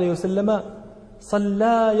الله عليه وسلم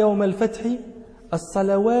صلى يوم الفتح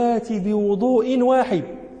الصلوات بوضوء واحد.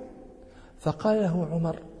 فقال له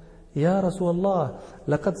عمر: يا رسول الله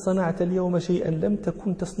لقد صنعت اليوم شيئا لم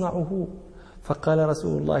تكن تصنعه. فقال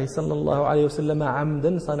رسول الله صلى الله عليه وسلم: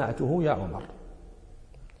 عمدا صنعته يا عمر.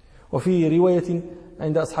 وفي رواية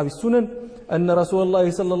عند أصحاب السنن أن رسول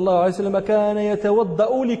الله صلى الله عليه وسلم كان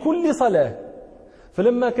يتوضأ لكل صلاة،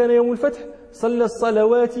 فلما كان يوم الفتح صلى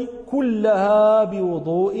الصلوات كلها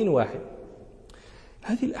بوضوء واحد.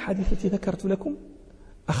 هذه الأحاديث التي ذكرت لكم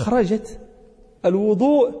أخرجت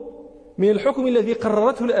الوضوء من الحكم الذي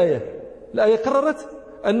قررته الآية. الآية قررت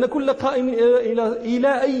أن كل قائم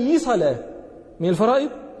إلى أي صلاة من الفرائض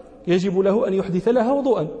يجب له أن يحدث لها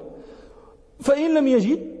وضوءا، فإن لم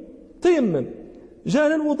يجد تيمم.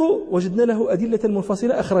 جاءنا الوضوء وجدنا له أدلة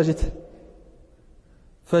منفصلة أخرجته،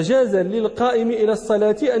 فجاز للقائم إلى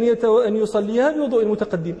الصلاة أن يصليها بوضوء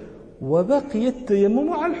متقدم، وبقي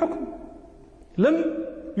التيمم على الحكم، لم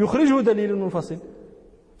يخرجه دليل منفصل.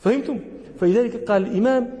 فهمتم؟ فلذلك قال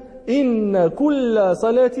الإمام: إن كل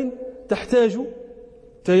صلاة تحتاج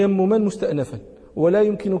تيمما مستأنفا، ولا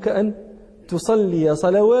يمكنك أن تصلي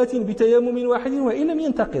صلوات بتيمم واحد وإن لم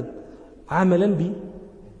ينتقض، عملا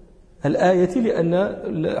بالآية،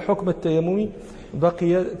 لأن حكم التيمم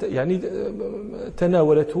بقي يعني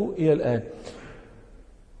تناولته إلى الآن.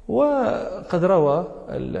 وقد روى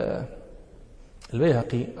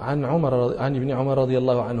البيهقي عن ابن عمر رضي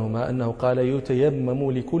الله عنهما أنه قال: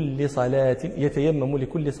 يتيمم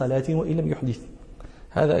لكل صلاة وإن لم يحدث.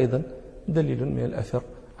 هذا أيضا دليل من الأثر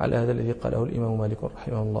على هذا الذي قاله الإمام مالك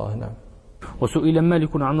رحمه الله. نعم. وسئل مالك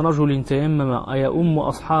عن رجل تيمم أيؤم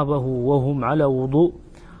أصحابه وهم على وضوء؟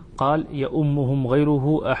 قال: يؤمهم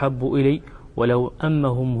غيره أحب إلي، ولو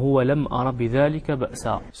أمهم هو لم أر بذلك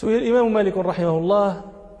بأسا. سئل الإمام مالك رحمه الله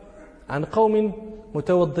عن قوم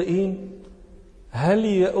متوضئين هل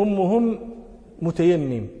يؤمهم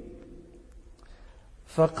متيمم؟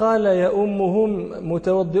 فقال: يؤمهم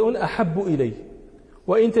متوضئ أحب إلي،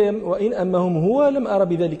 وإن أمهم هو لم أر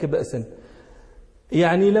بذلك بأسا.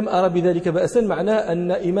 يعني لم أر بذلك بأسا معناه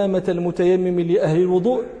أن إمامة المتيمم لأهل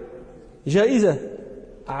الوضوء جائزة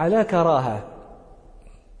على كراهة.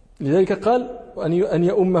 لذلك قال: أن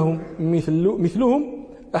يؤمهم مثلهم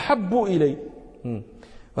أحب إلي.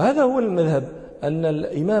 وهذا هو المذهب، أن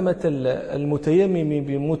الإمامة المتيمم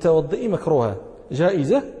بمتوضئ مكروهة،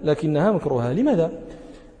 جائزة لكنها مكروهة. لماذا؟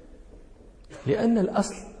 لأن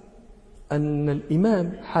الأصل أن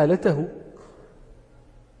الإمام حالته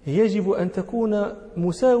يجب أن تكون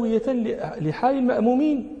مساوية لحال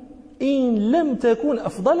المأمومين إن لم تكن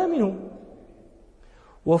أفضل منهم،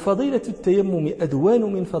 وفضيلة التيمم أدوان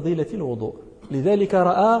من فضيلة الوضوء. لذلك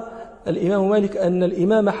رأى الإمام مالك أن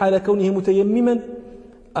الإمام حال كونه متيمما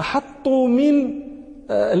أحط من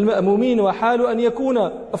المأمومين، وحال أن يكون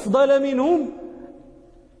أفضل منهم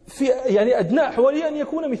في يعني أدنى أحواله أن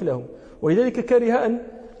يكون مثلهم، ولذلك كره أن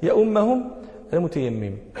يؤمهم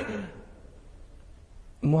المتيمم.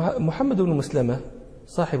 محمد بن مسلمة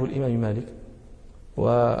صاحب الإمام مالك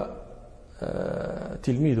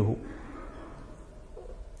وتلميذه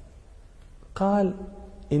قال: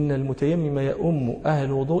 إن المتيمم يؤم أهل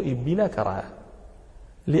الوضوء بلا كراهة،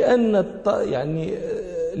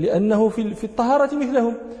 لأنه في الطهارة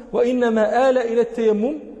مثلهم، وإنما آل إلى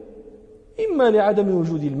التيمم إما لعدم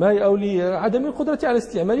وجود الماء أو لعدم القدرة على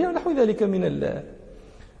استعماله ونحو ذلك من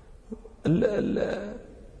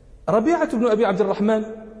ربيعة بن أبي عبد الرحمن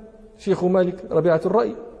شيخ مالك ربيعة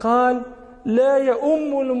الرأي قال: لا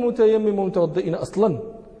يؤم المتيمم متوضئين أصلا،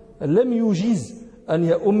 لم يجيز أن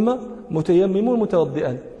يؤم متيمم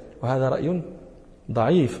متوضئا، وهذا رأي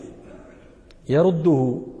ضعيف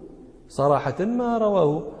يرده صراحة ما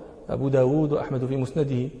رواه أبو داود وأحمد في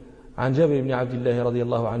مسنده عن جابر بن عبد الله رضي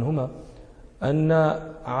الله عنهما أن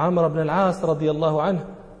عمرو بن العاص رضي الله عنه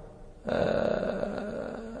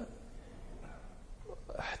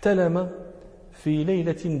احتلم في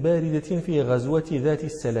ليلة باردة في غزوة ذات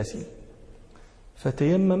السلاسل،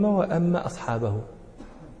 فتيمم وأم أصحابه،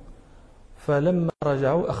 فلما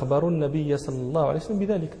رجعوا أخبروا النبي صلى الله عليه وسلم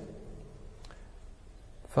بذلك،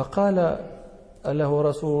 فقال له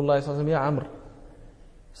رسول الله صلى الله عليه وسلم: يا عمرو،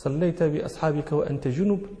 صليت بأصحابك وأنت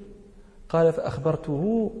جنب؟ قال: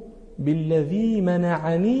 فأخبرته بالذي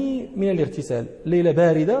منعني من الاغتسال، ليلة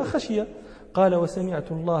باردة خشية. قال: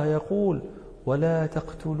 وسمعت الله يقول: ولا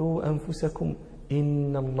تقتلوا أنفسكم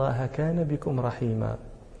إن الله كان بكم رحيما.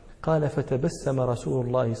 قال: فتبسم رسول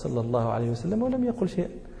الله صلى الله عليه وسلم ولم يقل شيئا.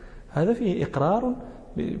 هذا فيه إقرار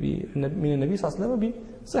من النبي صلى الله عليه وسلم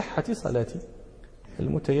بصحة صلاة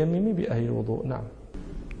المتيمم بأهل الوضوء. نعم.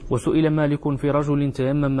 وسئل مالك في رجل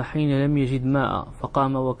تيمم حين لم يجد ماء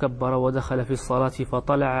فقام وكبر ودخل في الصلاة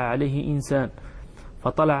فطلع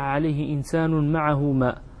عليه إنسان معه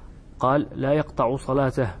ماء، قال: لا يقطع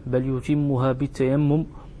صلاته بل يتمها بالتيمم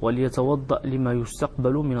وليتوضأ لما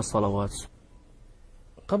يستقبل من الصلوات.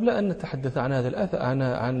 قبل أن نتحدث عن هذا الأثر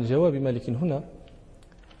عن جواب مالك هنا،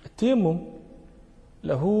 التيمم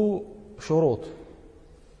له شروط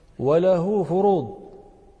وله فروض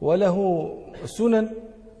وله سنن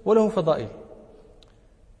وله فضائل.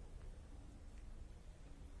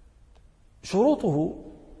 شروطه: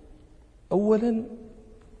 أولا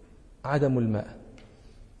عدم الماء،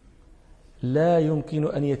 لا يمكن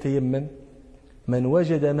أن يتيمم من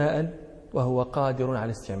وجد ماء وهو قادر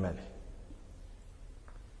على استعماله،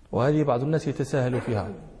 وهذه بعض الناس يتساهل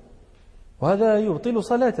فيها، وهذا يبطل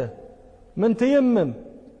صلاته. من تيمم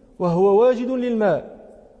وهو واجد للماء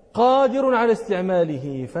قادر على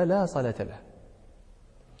استعماله فلا صلاة له.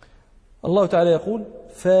 الله تعالى يقول: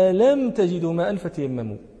 فلم تجدوا ماء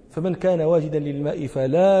فتيمموا، فمن كان واجدا للماء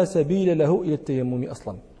فلا سبيل له إلى التيمم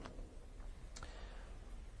أصلا.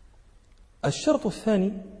 الشرط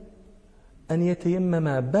الثاني أن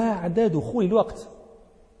يتيمم بعد دخول الوقت،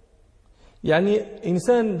 يعني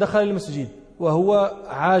إنسان دخل المسجد وهو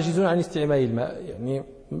عاجز عن استعمال الماء، يعني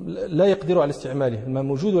لا يقدر على استعماله، الماء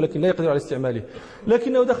موجود ولكن لا يقدر على استعماله،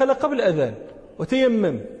 لكنه دخل قبل الأذان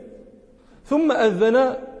وتيمم، ثم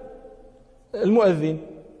أذن المؤذن،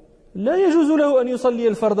 لا يجوز له أن يصلي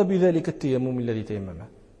الفرض بذلك التيمم الذي تيممه.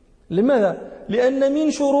 لماذا؟ لأن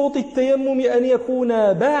من شروط التيمم أن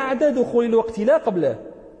يكون بعد دخول الوقت لا قبله.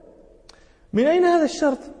 من أين هذا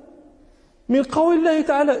الشرط؟ من قول الله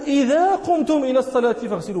تعالى: إذا قمتم إلى الصلاة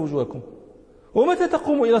فاغسلوا وجوهكم. ومتى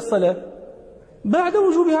تقوم إلى الصلاة؟ بعد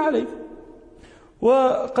وجوبها عليك.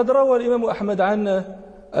 وقد روى الإمام أحمد عن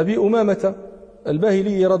أبي أمامة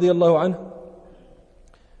الباهلي رضي الله عنه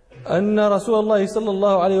أن رسول الله صلى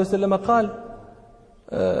الله عليه وسلم قال: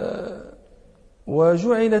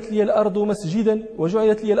 وجعلت لي الأرض مسجدا،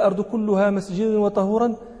 وجعلت لي الأرض كلها مسجدا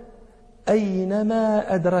وطهورا،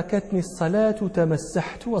 أينما أدركتني الصلاة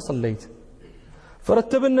تمسحت وصليت.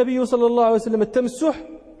 فرتب النبي صلى الله عليه وسلم التمسح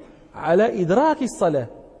على إدراك الصلاة،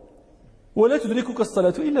 ولا تدركك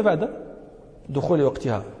الصلاة إلا بعد دخول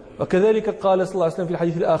وقتها. وكذلك قال صلى الله عليه وسلم في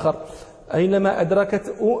الحديث الآخر: أينما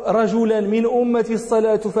أدركت رجلا من أمتي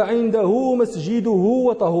الصلاة فعنده مسجده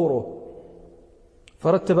وطهوره.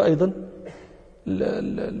 فرتب أيضا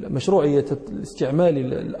مشروعية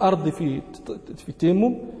استعمال الأرض في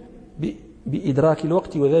التيمم بإدراك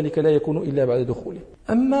الوقت، وذلك لا يكون إلا بعد دخوله.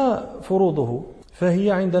 أما فروضه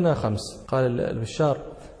فهي عندنا 5. قال البشار: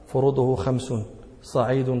 فروضه 5: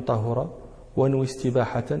 صعيد طهر، ونوي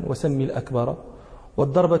استباحة، وسمي الأكبر،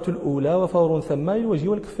 والضربة الأولى، وفور ثما الوجه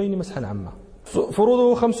والكفين مسحا عما.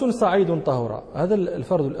 فروضه 5: صعيد طهر، هذا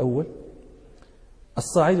الفرض الأول،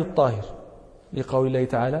 الصعيد الطاهر، لقول الله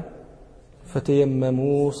تعالى: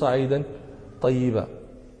 فتيمموا صعيدا طيبا.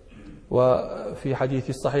 وفي حديث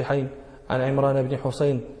الصحيحين عن عمران بن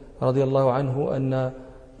حسين رضي الله عنه أن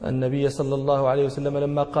النبي صلى الله عليه وسلم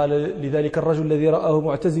لما قال لذلك الرجل الذي رآه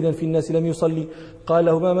معتزلا في الناس لم يصلي، قال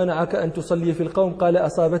له: ما منعك أن تصلي في القوم؟ قال: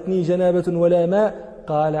 أصابتني جنابة ولا ماء.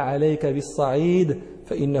 قال: عليك بالصعيد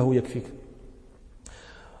فإنه يكفيك.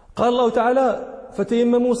 قال الله تعالى: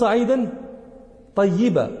 فتيمموا صعيدا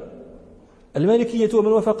طيبا. المالكية ومن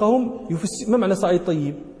وافقهم ما معنى صعيد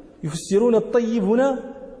طيب؟ يفسرون الطيب هنا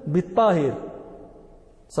بالطاهر،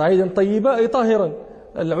 صعيدا طيبا أي طاهرا.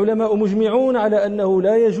 العلماء مجمعون على أنه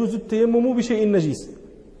لا يجوز التيمم بشيء نجيس،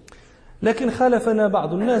 لكن خالفنا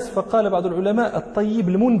بعض الناس فقال بعض العلماء: الطيب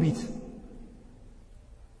المنبت.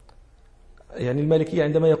 يعني المالكية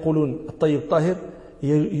عندما يقولون الطيب طاهر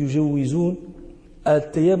يجوزون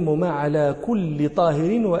التيمم على كل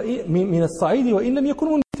طاهر من الصعيد وإن لم يكن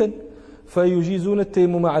منبتا، فيجيزون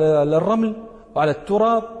التيمم على الرمل وعلى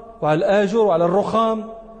التراب وعلى الآجر وعلى الرخام،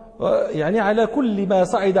 يعني على كل ما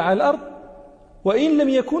صعد على الأرض وإن لم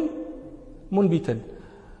يكن منبتا.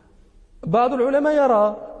 بعض العلماء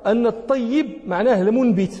يرى أن الطيب معناه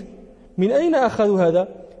المنبت. من أين أخذوا هذا؟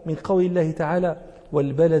 من قول الله تعالى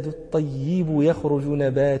والبلد الطيب يخرج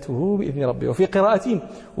نباته بإذن ربه، وفي قراءة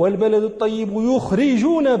والبلد الطيب يخرج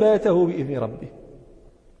نباته بإذن ربه،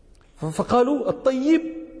 فقالوا الطيب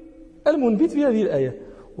المنبت في هذه الآية،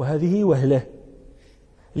 وهذه وهلة،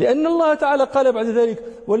 لأن الله تعالى قال بعد ذلك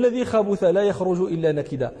والذي خبث لا يخرج إلا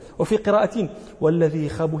نكدا، وفي قراءة والذي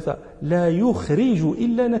خبث لا يخرج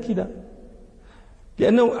إلا نكدا،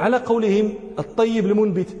 لأنه على قولهم الطيب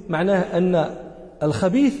المنبت معناه أن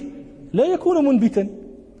الخبيث لا يكون منبتا،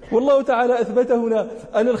 والله تعالى أثبت هنا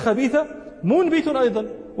أن الخبيث منبت أيضا،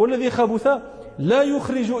 والذي خبث لا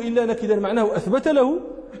يخرج إلا نكدا معناه أثبت له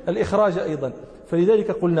الإخراج أيضا.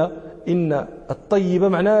 فلذلك قلنا إن الطيب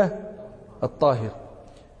معناه الطاهر.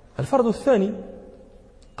 الفرض الثاني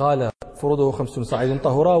قال فروضه 5 صعيد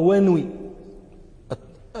طهورا ونوي.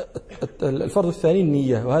 الفرض الثاني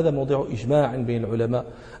النية، وهذا موضع إجماع بين العلماء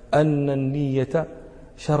أن النية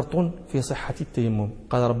شرط في صحة التيمم.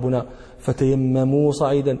 قال ربنا فتيمموا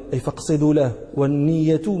صعيدا أي فاقصدوا له،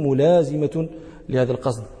 والنية ملازمة لهذا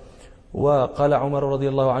القصد. وقال عمر رضي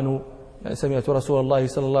الله عنه سمعت رسول الله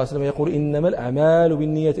صلى الله عليه وسلم يقول إنما الأعمال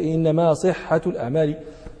بالنية، إنما صحة الأعمال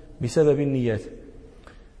بسبب النيات.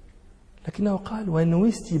 لكنه قال ونوي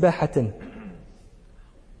استباحة،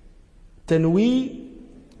 تنوي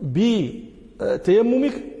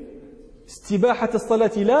بتيممك استباحة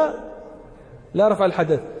الصلاة لا رفع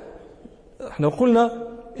الحدث. احنا قلنا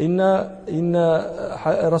إن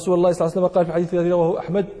رسول الله صلى الله عليه وسلم قال في الحديث الذي رواه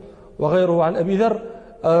أحمد وغيره عن أبي ذر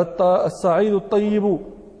الصعيد الطيب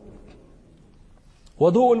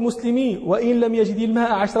وضوء المسلم وإن لم يجد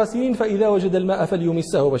الماء 10 سنين فإذا وجد الماء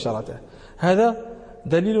فليمسه بشرته. هذا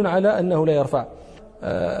دليل على أنه لا يرفع.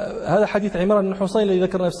 هذا حديث عمران بن حصين الذي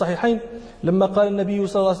ذكرنا في الصحيحين لما قال النبي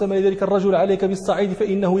صلى الله عليه وسلم لذلك الرجل عليك بالصعيد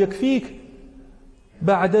فإنه يكفيك.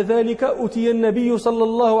 بعد ذلك أتي النبي صلى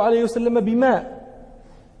الله عليه وسلم بماء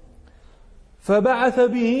فبعث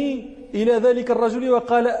به إلى ذلك الرجل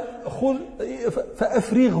وقال خذ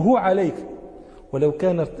فأفرغه عليك، ولو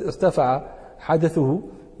كان ارتفع حدثه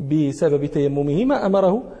بسبب تيممه ما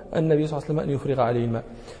أمره النبي صلى الله عليه وسلم أن يفرغ عليه الماء.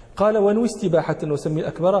 قال ونوي استباحة وسمي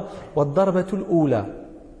الأكبر. والضربة الأولى،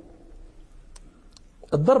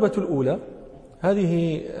 الضربة الأولى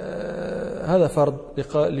هذا فرض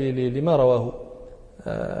لما رواه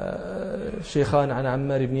الشيخان عن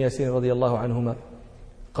عمار بن ياسر رضي الله عنهما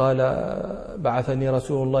قال بعثني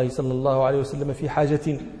رسول الله صلى الله عليه وسلم في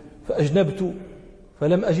حاجة فأجنبت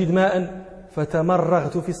فلم أجد ماء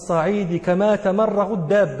فتمرغت في الصعيد كما تمرغ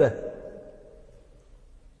الدابة،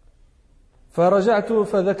 فرجعت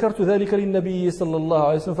فذكرت ذلك للنبي صلى الله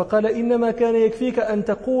عليه وسلم فقال إنما كان يكفيك أن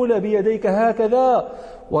تقول بيديك هكذا.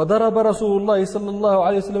 وضرب رسول الله صلى الله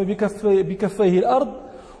عليه وسلم بكفيه الأرض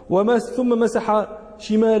ثم مسح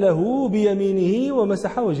شماله بيمينه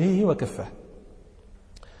ومسح وجهه وكفه.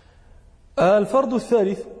 الفرض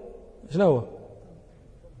الثالث شنو هو؟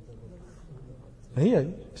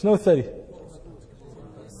 شنو الثالث؟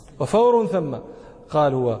 وفور ثم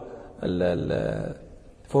قال هو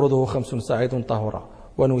فروضه 5 صعيد طهورا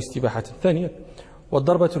ونوي استباحة الثانية.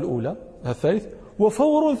 والضربة الأولى الثالث.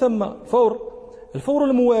 وفور ثم الفور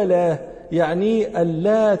الموالاة، يعني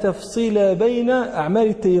ألا تفصل بين أعمال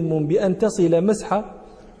التيمم بأن تصل مسح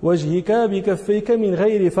وجهك بكفيك من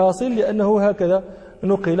غير فاصل، لأنه هكذا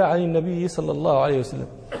نقل عن النبي صلى الله عليه وسلم.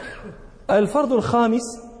 الفرض الخامس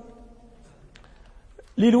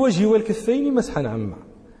للوجه والكفين مسحا عما.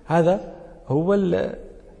 هذا هو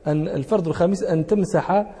الفرض الخامس أن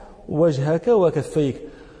تمسح وجهك وكفيك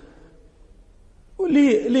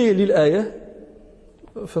للآية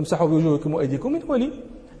فامسحوا بوجوهكم وأيديكم من ولي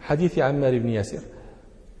حديث عمار بن ياسر.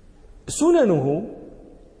 سننه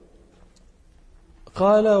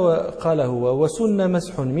قال هو وسن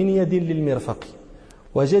مسح من يد للمرفق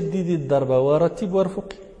وجدد الضرب ورتب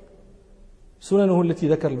وارفق. سننه التي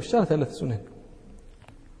ذكر البشار 3 سنن.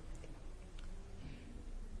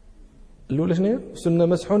 الأولى شنو هي؟ سنة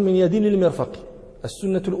مسح من يد للمرفق.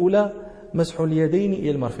 السنة الأولى مسح اليدين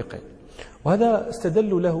إلى المرفقين، وهذا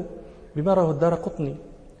استدل له بما رواه الدارقطني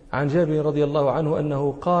عن جابر رضي الله عنه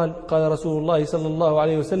أنه قال رسول الله صلى الله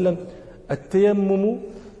عليه وسلم التيمم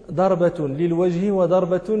ضربة للوجه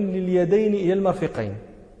وضربة لليدين إلى المرفقين.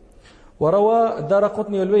 وروى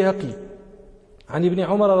الدارقطني والبيهقي عن ابن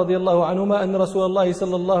عمر رضي الله عنهما أن رسول الله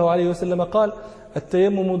صلى الله عليه وسلم قال: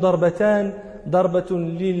 التيمم ضربتان، ضربة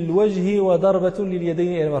للوجه وضربة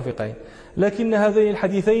لليدين إلى المرفقين. لكن هذين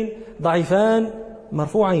الحديثين ضعيفان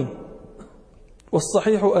مرفوعين،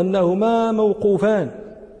 والصحيح أنهما موقوفان،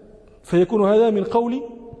 فيكون هذا من قول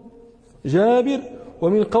جابر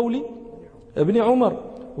ومن قول ابن عمر،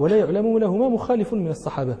 ولا يعلم لهما مخالف من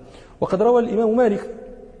الصحابة. وقد روى الإمام مالك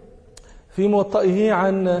في موطئه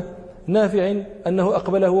عن نافع أنه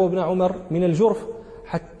أقبل هو ابن عمر من الجرف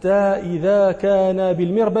حتى إذا كان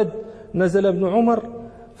بالمربد نزل ابن عمر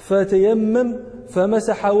فتيمم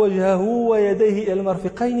فمسح وجهه ويديه إلى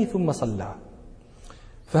المرفقين ثم صلى.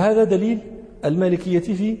 فهذا دليل المالكية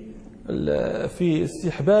في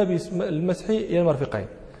استحباب المسح إلى المرفقين.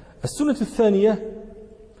 السنة الثانية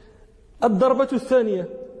الضربة الثانية،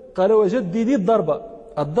 قال: وجدد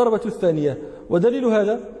الضربة الثانية. ودليل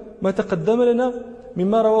هذا ما تقدم لنا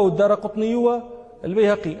مما رواه الدارقطني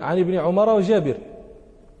والبيهقي عن ابن عمر وجابر.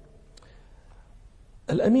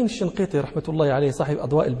 الأمين الشنقيطي رحمة الله عليه صاحب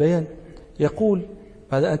أضواء البيان يقول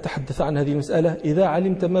بعد أن تحدث عن هذه المسألة: إذا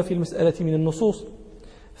علمت ما في المسألة من النصوص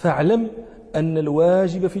فاعلم أن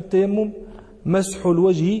الواجب في التيمم مسح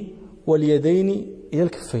الوجه واليدين إلى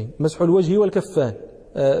الكفين، مسح الوجه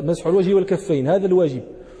والكفين، هذا الواجب.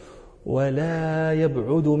 ولا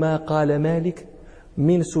يبعد ما قال مالك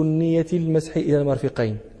من سنية المسح إلى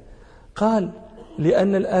المرفقين. قال: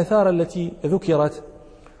 لأن الآثار التي ذكرت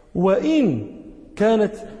وإن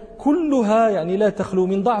كانت كلها يعني لا تخلو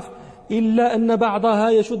من ضعف، إلا أن بعضها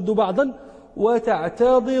يشد بعضا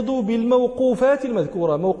وتعتضد بالموقوفات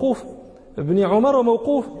المذكورة، موقوف ابن عمر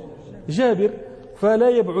وموقوف جابر، فلا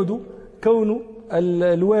يبعد كون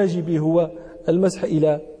الواجب هو المسح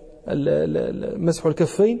إلى مسح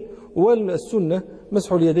الكفين، والسنة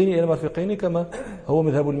مسح اليدين إلى المرفقين كما هو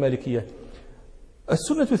مذهب المالكية.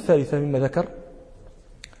 السنة الثالثة مما ذكر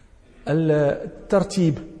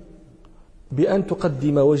الترتيب، بأن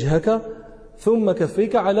تقدم وجهك ثم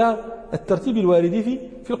كفيك على الترتيب الوارد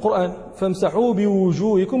في القرآن: فامسحوا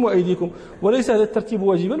بوجوهكم وأيديكم. وليس هذا الترتيب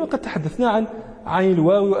واجبا، وقد تحدثنا عن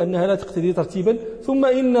الواو وأنها لا تقتضي ترتيبا. ثم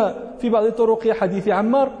إن في بعض الطرق حديث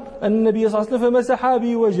عمار أن النبي صلى الله عليه وسلم فمسح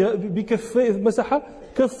بكفيه، مسح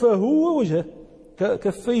كفه ووجهه،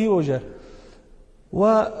 كفيه ووجهه.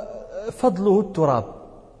 وفضله التراب.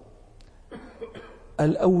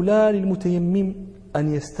 الأولى للمتيمم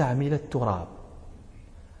أن يستعمل التراب.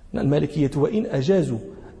 المالكية وإن أجازوا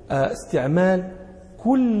استعمال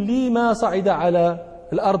كل ما صعد على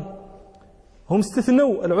الأرض، هم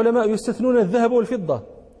استثنوا، العلماء يستثنون الذهب والفضة،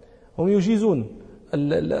 هم يجيزون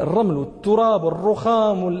الرمل والتراب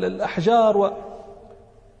والرخام والأحجار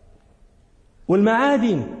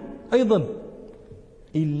والمعادن أيضا،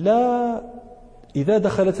 إلا إذا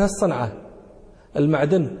دخلتها الصنعة.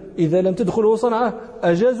 المعدن إذا لم تدخله صنعة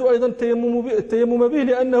أجازوا أيضا التيمم به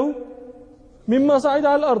لأنه مما صعد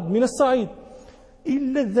على الأرض من الصعيد،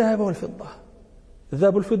 إلا الذهب والفضة.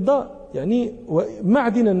 الذهب والفضة يعني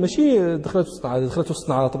معدنا، ماشي دخلته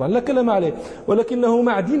الصنعة طبعا لا كلام عليه، ولكنه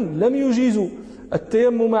معدن لم يجيزوا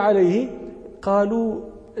التيمم عليه. قالوا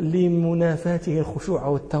لمنافاته الخشوع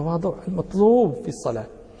والتواضع المطلوب في الصلاة.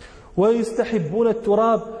 ويستحبون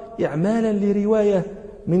التراب إعمالا لرواية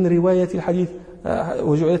من رواية الحديث: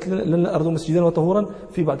 وجعلت لنا الأرض مسجدا وطهورا،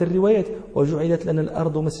 في بعض الروايات: وجعلت لنا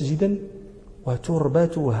الأرض مسجدا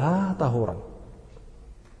وتربتها طهورا.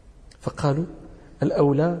 فقالوا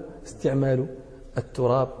الأولى استعمال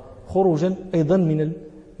التراب خروجا أيضا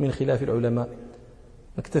من خلاف العلماء.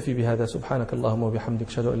 نكتفي بهذا. سبحانك اللهم وبحمدك،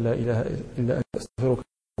 أشهد أن لا إله إلا أنت، أستغفرك.